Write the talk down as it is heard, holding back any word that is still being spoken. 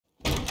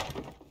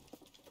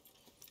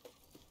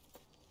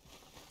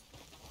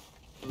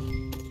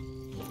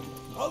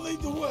I'll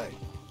lead the way.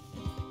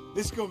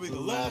 This is gonna be the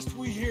last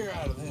we hear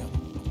out of them.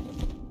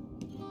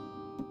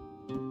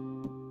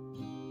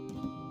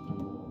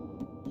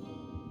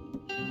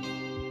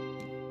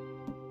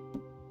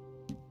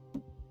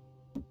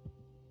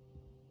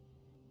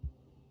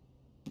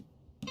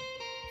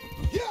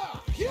 Yeah!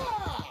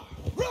 Yeah!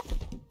 Right.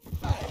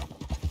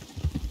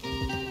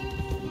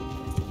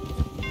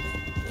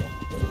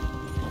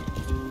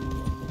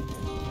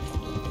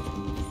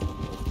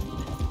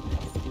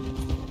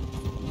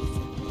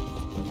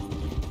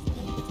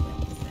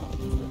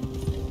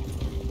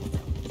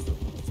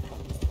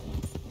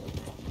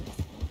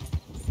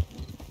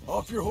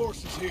 Off your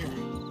horses here.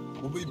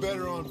 We'll be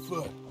better on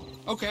foot.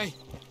 Okay,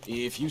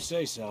 if you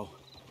say so.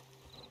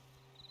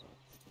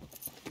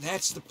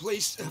 That's the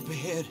place up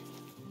ahead.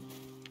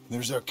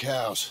 There's our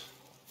cows.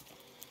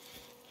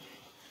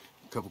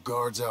 A couple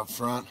guards out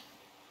front.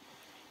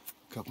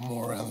 A couple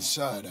more around the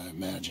side, I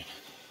imagine.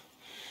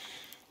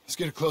 Let's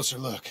get a closer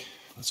look.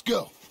 Let's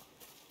go.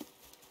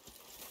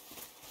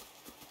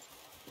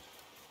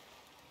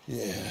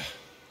 Yeah,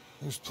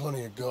 there's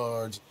plenty of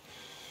guards.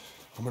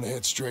 I'm gonna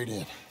head straight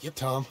in. Yep.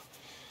 Tom,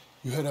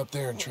 you head up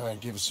there and try and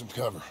give us some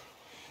cover.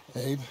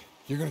 Abe,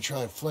 you're gonna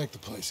try and flank the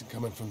place and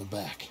come in from the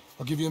back.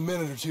 I'll give you a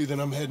minute or two, then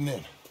I'm heading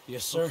in.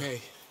 Yes, sir.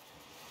 Okay.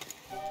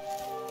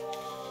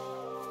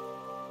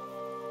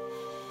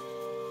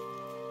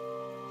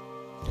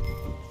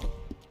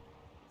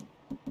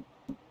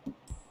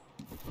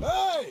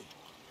 Hey!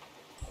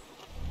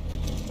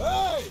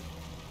 Hey!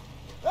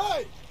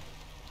 Hey!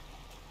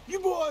 You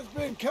boys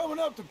been coming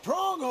up to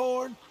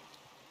Pronghorn?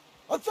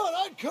 I thought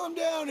I'd come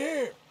down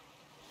here.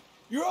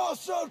 You're all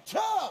so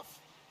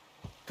tough.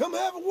 Come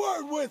have a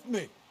word with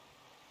me.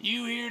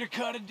 You here to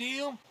cut a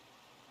deal?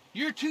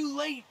 You're too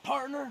late,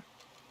 partner.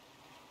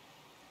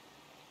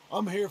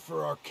 I'm here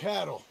for our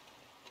cattle.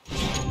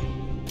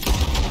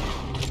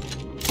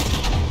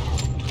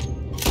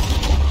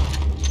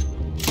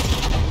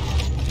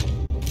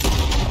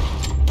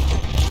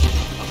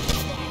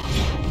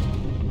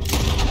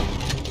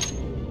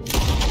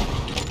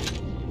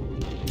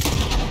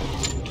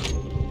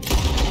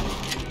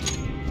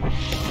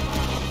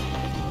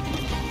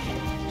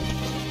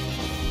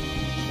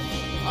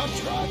 I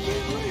tried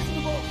being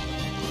reasonable.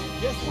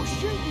 Guess we're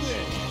shooting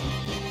then.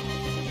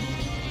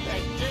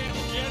 That damn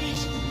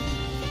jetties.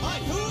 Hey,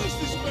 who is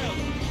this fella?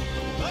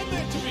 I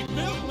meant to be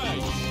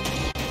milkmaids.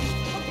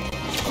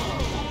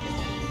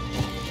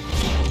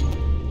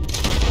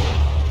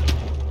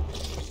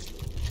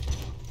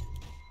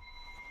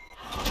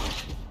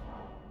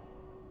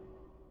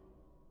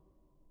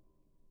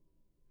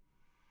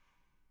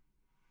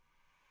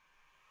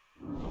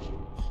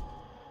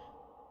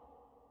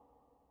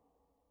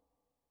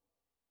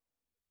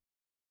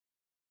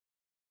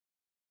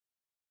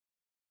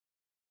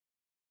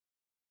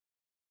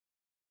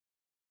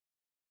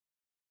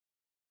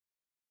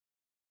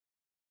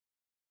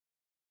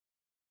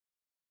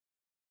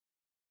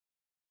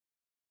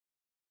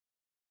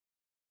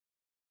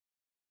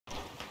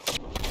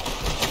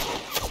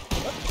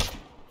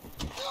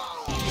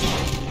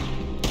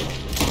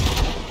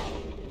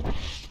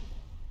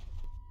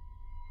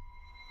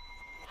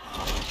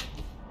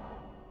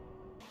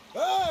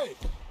 Hey!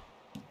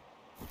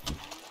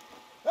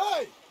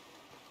 Hey!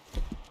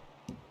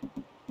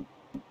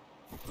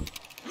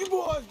 You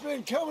boys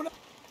been coming up.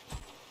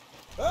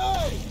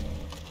 Hey!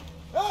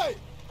 Hey!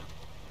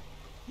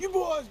 You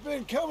boys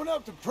been coming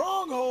up to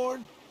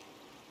Pronghorn?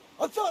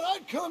 I thought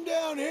I'd come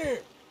down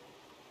here.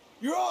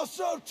 You're all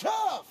so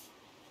tough.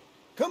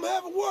 Come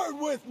have a word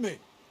with me.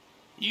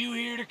 You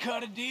here to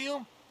cut a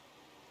deal?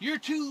 You're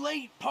too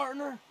late,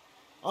 partner.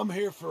 I'm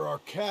here for our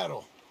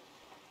cattle.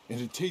 And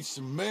to teach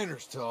some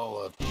manners to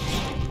all of you.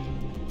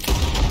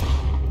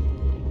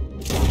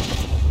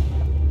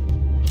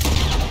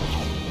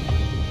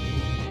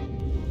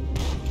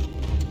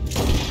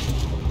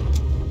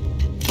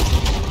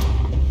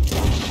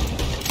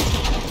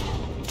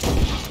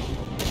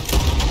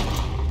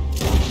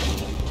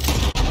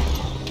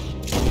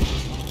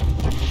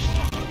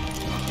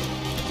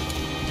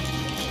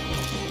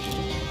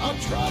 I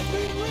tried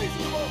being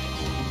reasonable.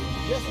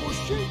 Guess we're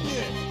shooting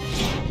then.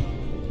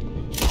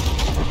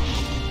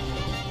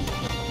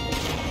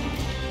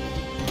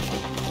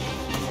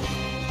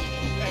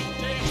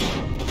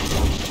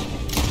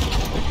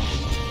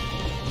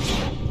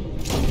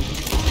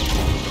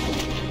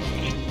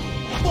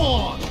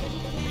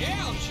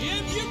 Yeah,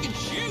 Jim, you can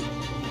shoot.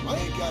 I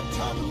ain't got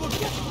time to look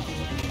at.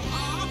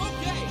 I'm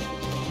okay.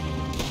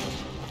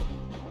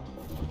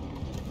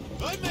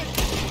 I meant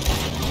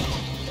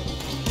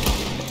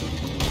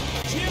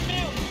Jim,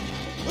 now.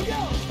 Look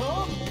out,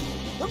 Tom!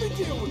 Let me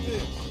deal with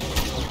this.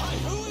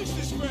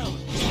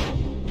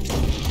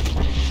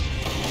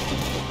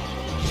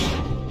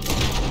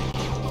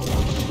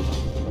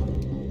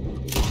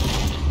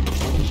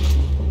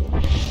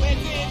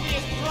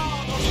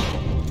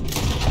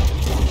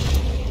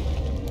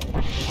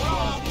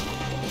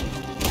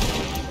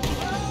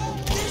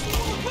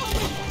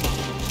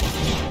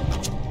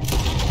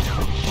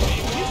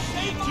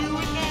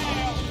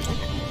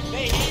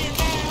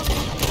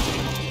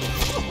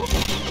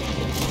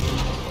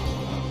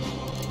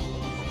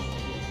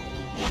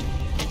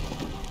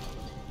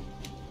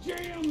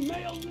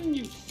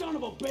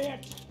 little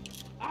bitch!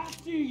 I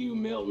see you,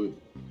 Milton.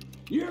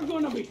 You're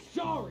gonna be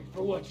sorry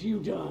for what you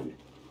done.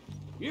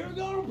 You're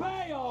gonna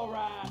pay, all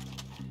right.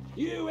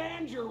 You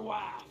and your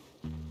wife.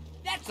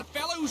 That's the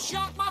fellow who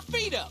shot my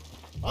feet up.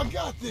 I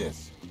got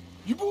this.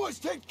 You boys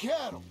take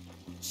cattle.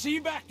 See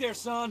you back there,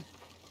 son.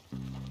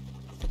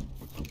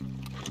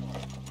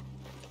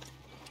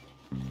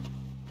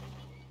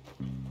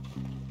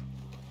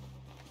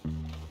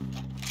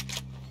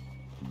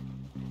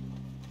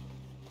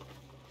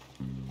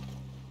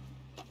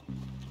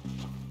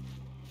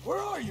 Where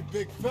are you,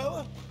 big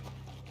fella?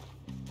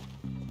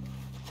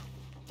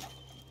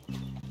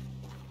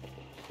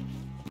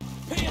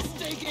 Piss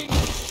stinking,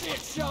 shit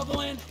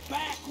shoveling,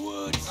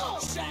 backwoods,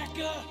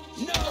 sacker,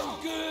 no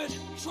good,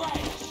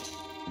 trash.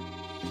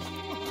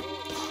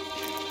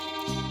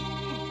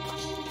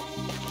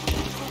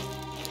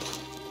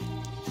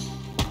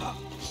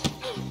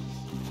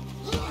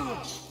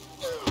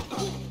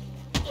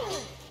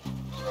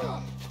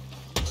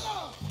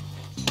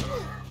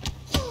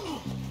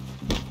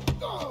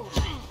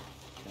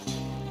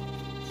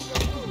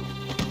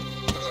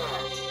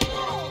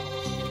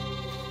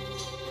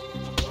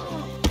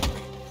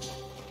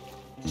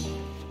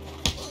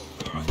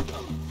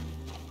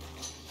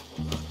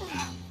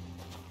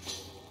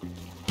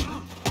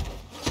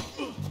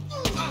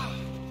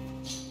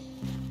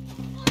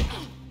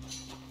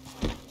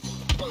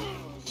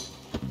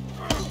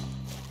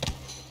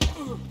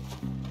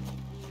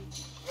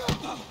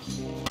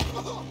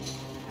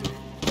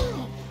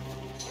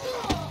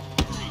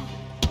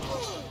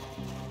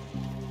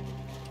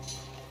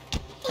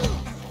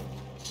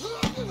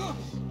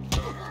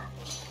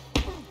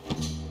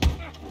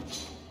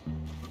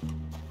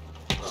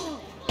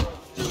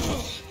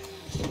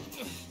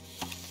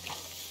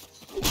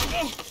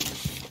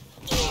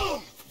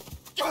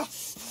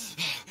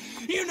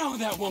 You know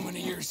that woman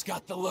of yours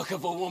got the look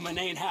of a woman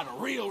ain't had a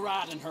real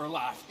ride in her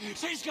life.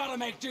 She's gotta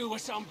make do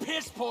with some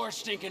piss-poor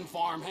stinking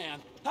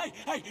farmhand.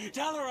 Hey,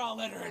 tell her I'll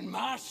let her in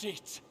my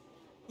sheets.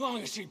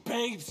 Long as she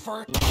begs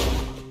for...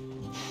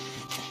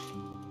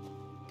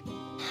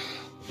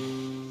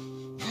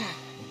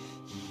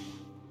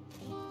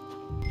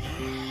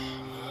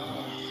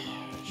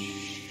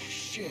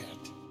 Shit.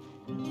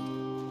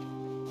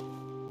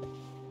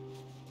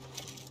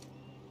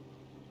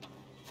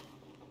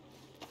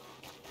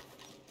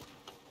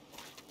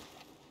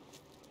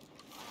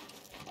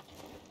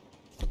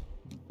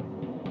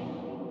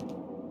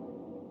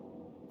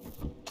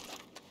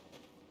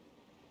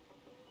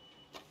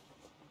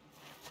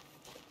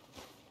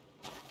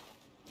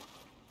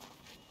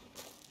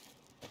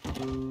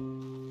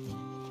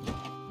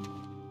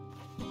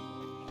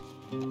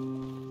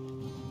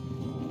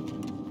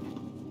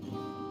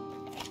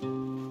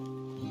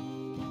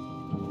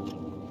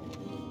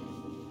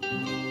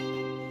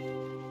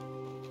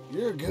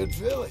 You're a good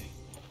filly.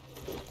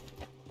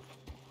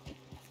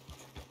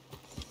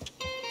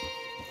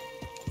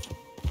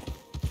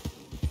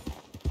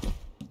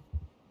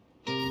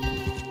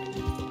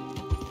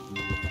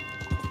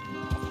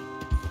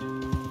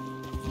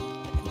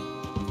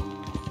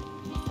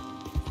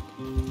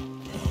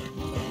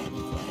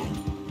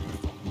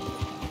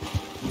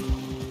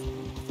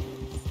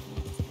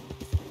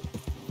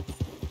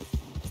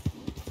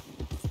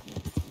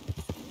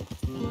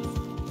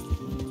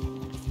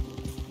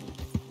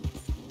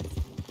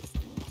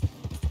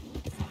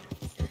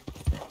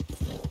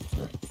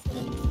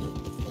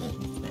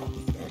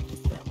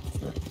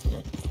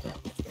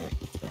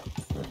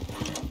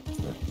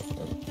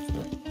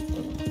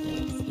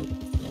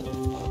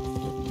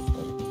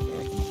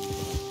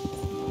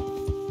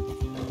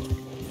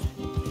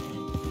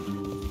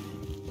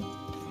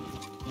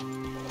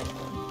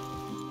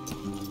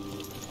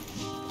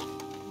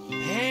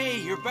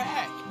 You're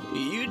back.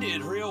 You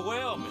did real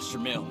well,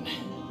 Mr. Milton.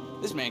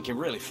 This man can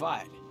really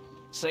fight.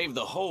 Saved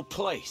the whole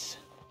place.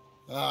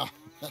 Ah,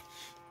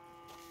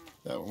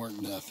 that weren't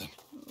nothing.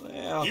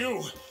 Well...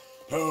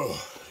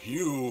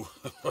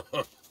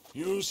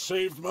 You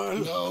saved my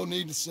life. No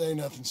need to say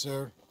nothing,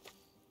 sir.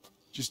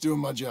 Just doing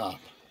my job.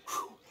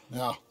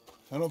 Now,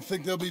 I don't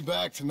think they'll be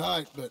back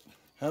tonight, but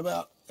how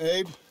about,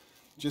 Abe?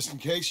 Just in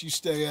case you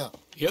stay up.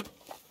 Yep.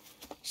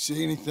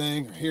 See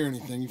anything or hear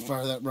anything, you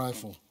fire that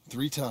rifle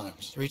 3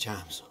 times. 3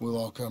 times. We'll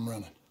all come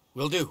running.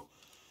 Will do.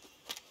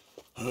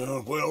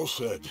 Well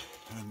said.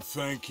 And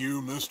thank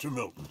you, Mr.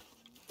 Milton.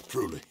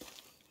 Truly.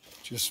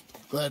 Just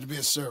glad to be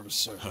of service,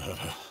 sir.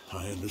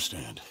 I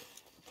understand.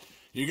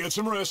 You get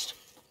some rest.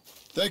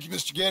 Thank you,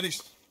 Mr.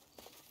 Geddes.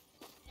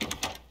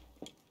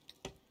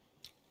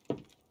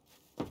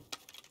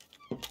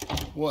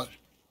 What?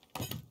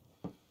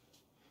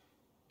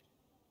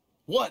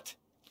 What?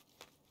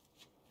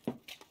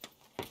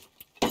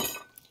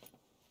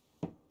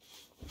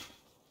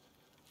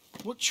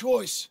 What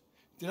choice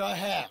did I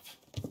have?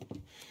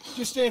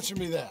 Just answer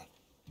me that.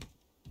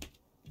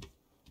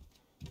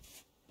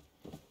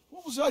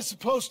 What was I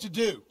supposed to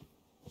do?